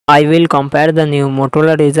I will compare the new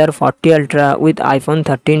Motorola Razr 40 Ultra with iPhone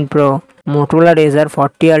 13 Pro. Motorola Razr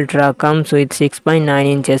 40 Ultra comes with 6.9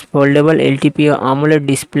 inches foldable LTPO AMOLED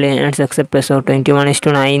display and success ratio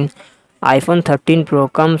 21:9. iPhone 13 Pro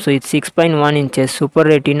comes with 6.1 inches Super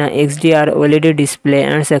Retina XDR OLED display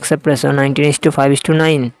and success ratio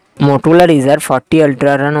 19:5:9. Motorola Razr 40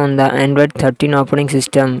 Ultra run on the Android 13 operating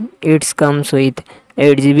system. It comes with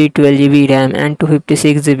 8GB 12GB RAM and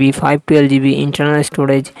 256GB 512GB internal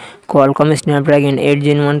storage, Qualcomm Snapdragon 8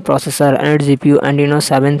 Gen 1 processor and GPU Adreno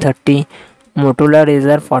 730. Motorola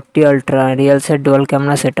Razr 40 Ultra real set dual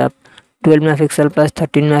camera setup, 12 megapixel plus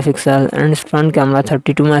 13 megapixel and front camera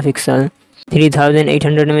 32 megapixel.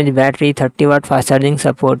 3800 mAh battery, 30 watt fast charging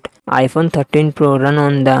support. iPhone 13 Pro run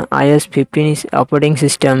on the iOS 15 operating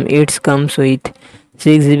system. It comes with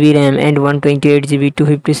 6GB RAM and 128GB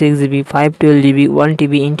 256GB 512GB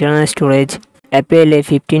 1TB internal storage. Apple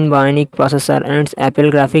A15 Bionic processor and Apple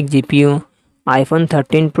Graphic GPU. iPhone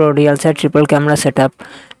 13 Pro real set triple camera setup,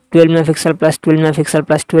 12 megapixel plus 12 megapixel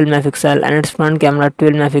plus 12 megapixel and its front camera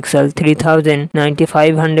 12 megapixel,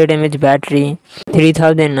 3500 mAh battery,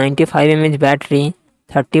 3095 mAh battery,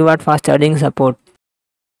 30 watt fast charging support.